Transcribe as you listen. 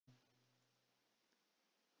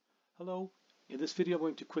Hello, in this video I'm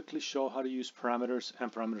going to quickly show how to use parameters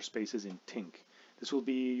and parameter spaces in TINC. This will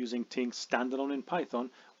be using TINC standalone in Python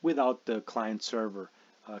without the client-server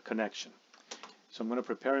connection. So I'm going to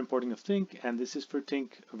prepare importing of TINC, and this is for TINC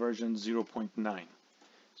version 0.9.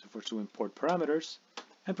 So first to import parameters,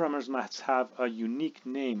 and parameters must have a unique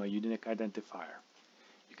name, a unique identifier.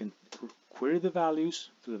 You can query the values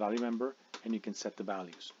through the value member, and you can set the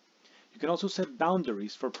values. You can also set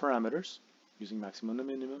boundaries for parameters using maximum and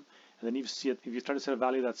minimum, and then if you try to set a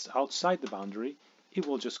value that's outside the boundary, it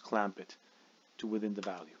will just clamp it to within the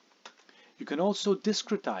value. You can also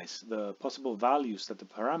discretize the possible values that the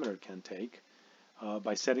parameter can take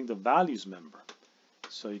by setting the values member.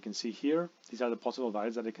 So you can see here, these are the possible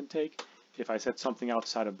values that it can take. If I set something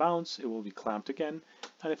outside of bounds, it will be clamped again.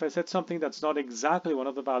 And if I set something that's not exactly one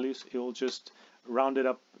of the values, it will just round it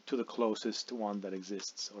up to the closest one that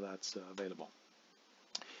exists or that's available.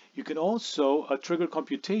 You can also trigger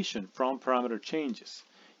computation from parameter changes.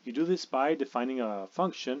 You do this by defining a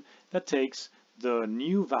function that takes the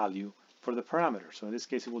new value for the parameter. So in this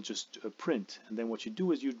case, it will just print. And then what you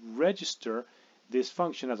do is you register this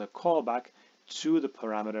function as a callback to the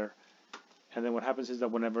parameter. And then what happens is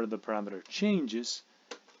that whenever the parameter changes,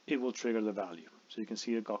 it will trigger the value. So you can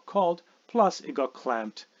see it got called, plus it got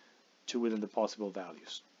clamped to within the possible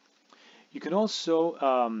values. You can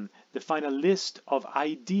also define a list of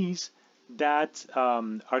IDs that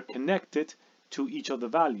are connected to each of the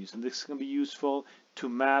values. And this can be useful to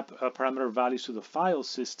map parameter values to the file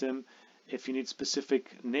system if you need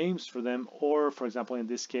specific names for them, or for example, in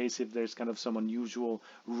this case, if there's kind of some unusual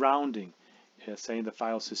rounding, say in the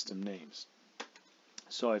file system names.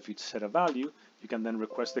 So if you set a value, you can then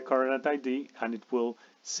request the current ID and it will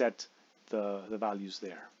set the values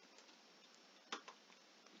there.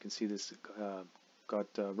 You can see this got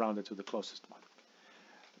rounded to the closest one.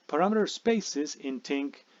 Parameter spaces in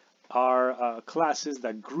TINC are classes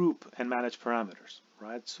that group and manage parameters,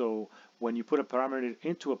 right? So when you put a parameter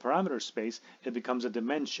into a parameter space, it becomes a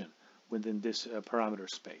dimension within this parameter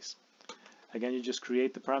space. Again, you just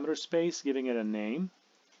create the parameter space, giving it a name,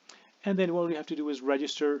 and then all you have to do is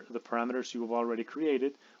register the parameters you have already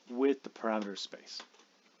created with the parameter space.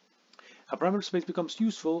 A parameter space becomes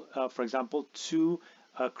useful, for example, to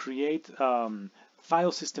create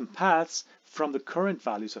file system paths from the current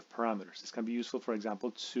values of parameters. This can be useful, for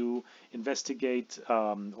example, to investigate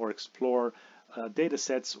or explore data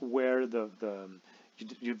sets where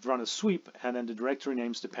you've run a sweep and then the directory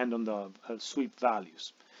names depend on the sweep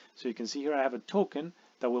values. So you can see here I have a token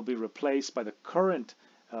that will be replaced by the current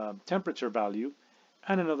temperature value,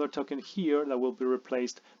 and another token here that will be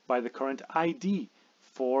replaced by the current ID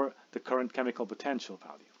for the current chemical potential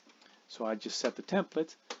value. So I just set the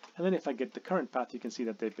template, and then if I get the current path, you can see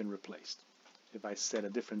that they've been replaced. If I set a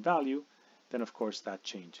different value, then of course that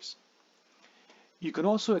changes. You can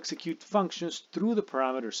also execute functions through the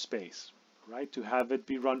parameter space, right, to have it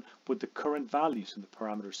be run with the current values in the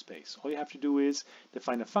parameter space. All you have to do is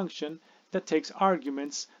define a function that takes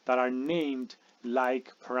arguments that are named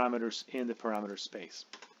like parameters in the parameter space.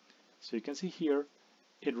 So you can see here,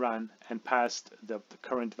 it ran and passed the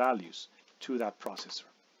current values to that processor.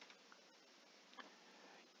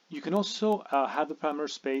 You can also have the parameter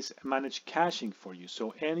space manage caching for you.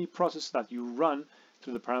 So any process that you run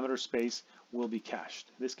through the parameter space will be cached.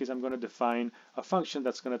 In this case, I'm going to define a function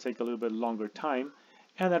that's going to take a little bit longer time,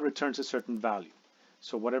 and that returns a certain value.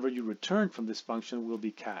 So whatever you return from this function will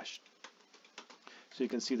be cached. So you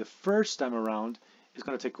can see the first time around is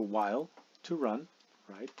going to take a while to run,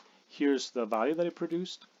 right? Here's the value that it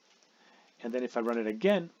produced. And then if I run it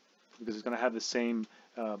again, because it's going to have the same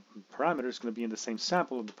parameter, it's going to be in the same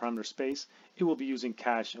sample of the parameter space, it will be using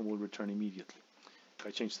cache and will return immediately. If I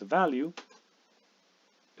change the value,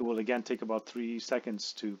 it will again take about 3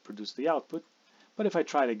 seconds to produce the output. But if I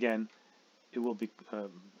try it again, it will be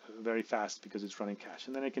very fast because it's running cache.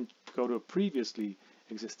 And then I can go to a previously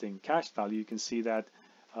existing cached value. You can see that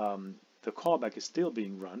the callback is still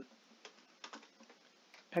being run.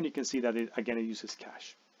 And you can see that it uses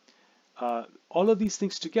cache. All of these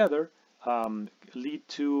things together lead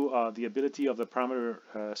to the ability of the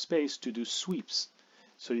parameter space to do sweeps.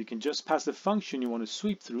 So you can just pass the function you want to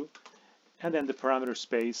sweep through, and then the parameter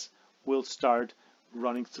space will start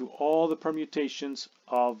running through all the permutations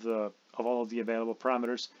of all of the available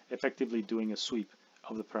parameters, effectively doing a sweep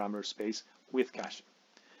of the parameter space with caching.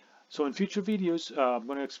 So in future videos, I'm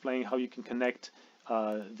going to explain how you can connect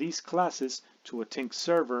these classes to a TINC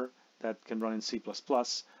server that can run in C++,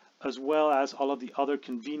 as well as all of the other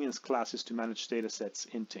convenience classes to manage data sets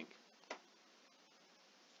in TINC.